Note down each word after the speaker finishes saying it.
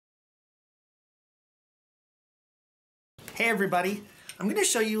Hey everybody, I'm going to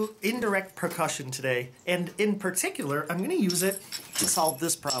show you indirect percussion today, and in particular I'm going to use it to solve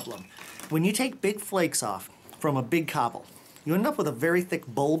this problem. When you take big flakes off from a big cobble, you end up with a very thick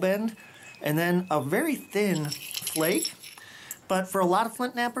bulb end and then a very thin flake, but for a lot of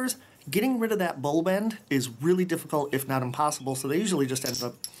flint knappers, getting rid of that bulb end is really difficult, if not impossible, so they usually just end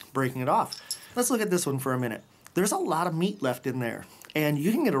up breaking it off. Let's look at this one for a minute. There's a lot of meat left in there, and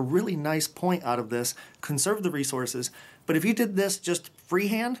you can get a really nice point out of this, conserve the resources, but if you did this just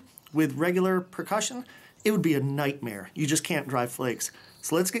freehand with regular percussion, it would be a nightmare. You just can't drive flakes.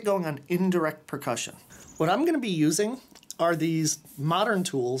 So let's get going on indirect percussion. What I'm going to be using are these modern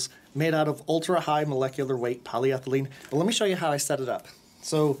tools made out of ultra-high molecular weight polyethylene. Well, let me show you how I set it up.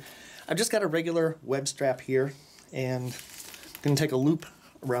 So I've just got a regular web strap here, and I'm going to take a loop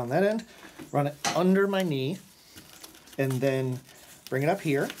around that end, run it under my knee, and then bring it up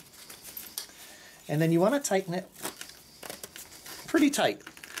here. And then you want to tighten it pretty tight.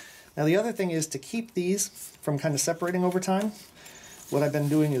 Now the other thing is to keep these from kind of separating over time, what I've been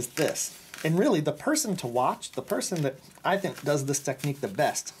doing is this. And really the person to watch, the person that I think does this technique the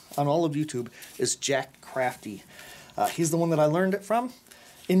best on all of YouTube is Jack Crafty. He's the one that I learned it from,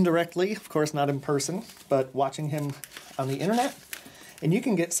 indirectly, of course not in person, but watching him on the internet. And you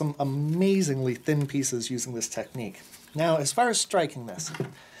can get some amazingly thin pieces using this technique. Now, as far as striking this,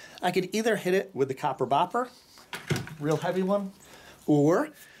 I could either hit it with the copper bopper, real heavy one, or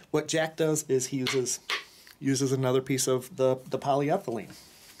what Jack does is he uses another piece of the polyethylene.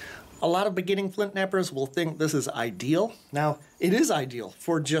 A lot of beginning flint knappers will think this is ideal. Now, it is ideal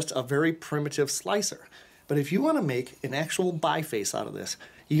for just a very primitive slicer. But if you want to make an actual biface out of this,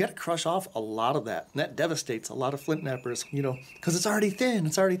 you got to crush off a lot of that. And that devastates a lot of flint knappers, you know, because it's already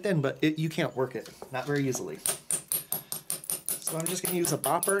thin, but you can't work it, not very easily. So I'm just going to use a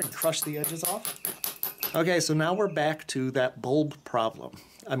bopper and crush the edges off. Okay, so now we're back to that bulb problem.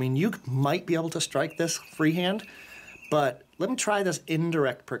 I mean, you might be able to strike this freehand, but let me try this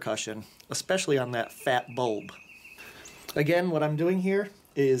indirect percussion, especially on that fat bulb. Again, what I'm doing here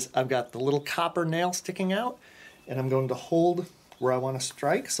is I've got the little copper nail sticking out, and I'm going to hold where I want to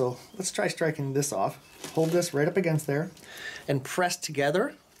strike. So let's try striking this off. Hold this right up against there and press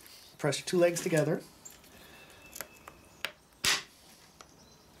together. Press your two legs together.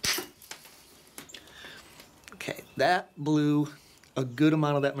 Okay, that blew a good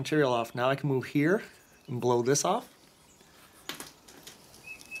amount of that material off. Now I can move here and blow this off.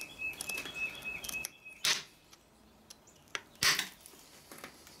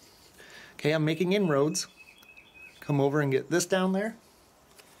 Okay, I'm making inroads. Come over and get this down there.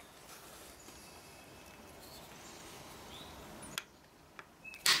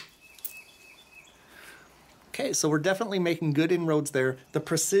 Okay, so we're definitely making good inroads there. The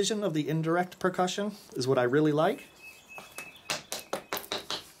precision of the indirect percussion is what I really like.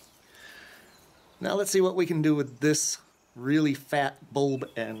 Now let's see what we can do with this really fat bulb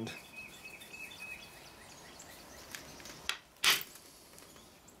end.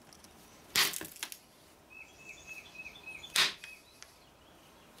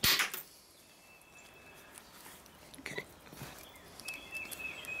 Okay.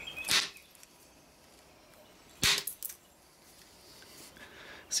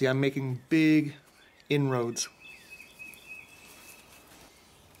 See, I'm making big inroads.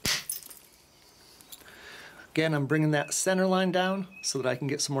 Again, I'm bringing that center line down so that I can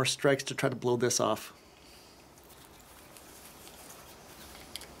get some more strikes to try to blow this off.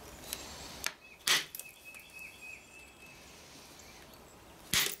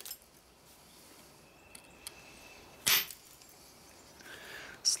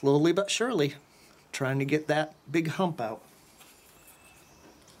 Slowly but surely, trying to get that big hump out.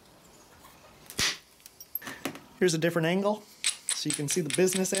 Here's a different angle so you can see the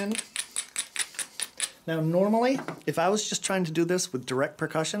business end. Now normally, if I was just trying to do this with direct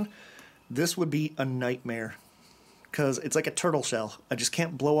percussion, this would be a nightmare because it's like a turtle shell. I just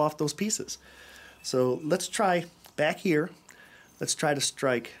can't blow off those pieces. So let's try back here. Let's try to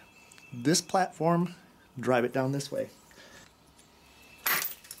strike this platform, drive it down this way.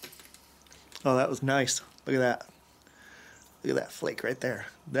 Oh, that was nice. Look at that. Look at that flake right there.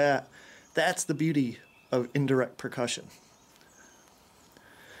 That's the beauty of indirect percussion.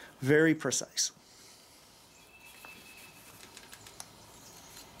 Very precise.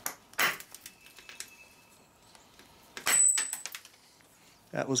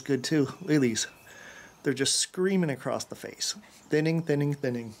 That was good too. Look at these. They're just screaming across the face. Thinning, thinning,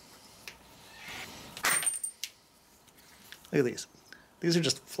 thinning. Look at these. These are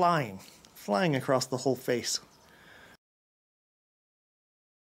just flying across the whole face.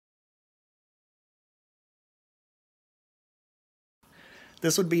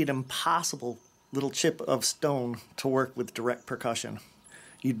 This would be an impossible little chip of stone to work with direct percussion.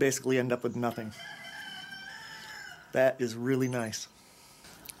 You'd basically end up with nothing. That is really nice.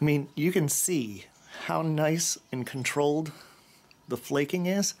 I mean, you can see how nice and controlled the flaking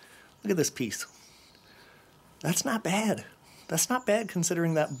is. Look at this piece. That's not bad. That's not bad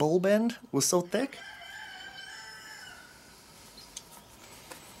considering that bulb end was so thick.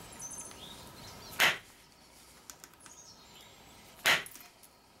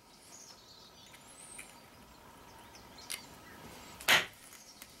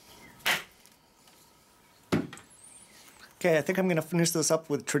 Okay, I think I'm going to finish this up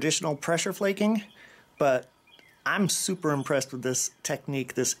with traditional pressure flaking, but I'm super impressed with this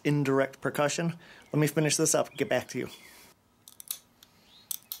technique, this indirect percussion. Let me finish this up and get back to you.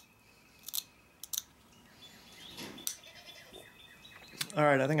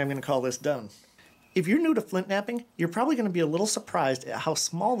 Alright, I think I'm going to call this done. If you're new to flint knapping, you're probably going to be a little surprised at how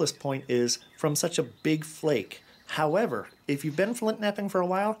small this point is from such a big flake. However, if you've been flint knapping for a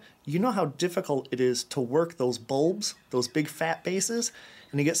while, you know how difficult it is to work those bulbs, those big fat bases,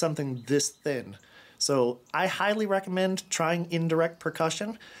 and you get something this thin. So I highly recommend trying indirect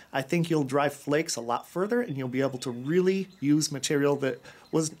percussion. I think you'll drive flakes a lot further and you'll be able to really use material that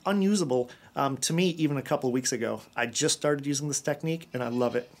was unusable to me even a couple weeks ago. I just started using this technique and I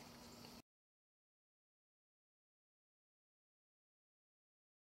love it.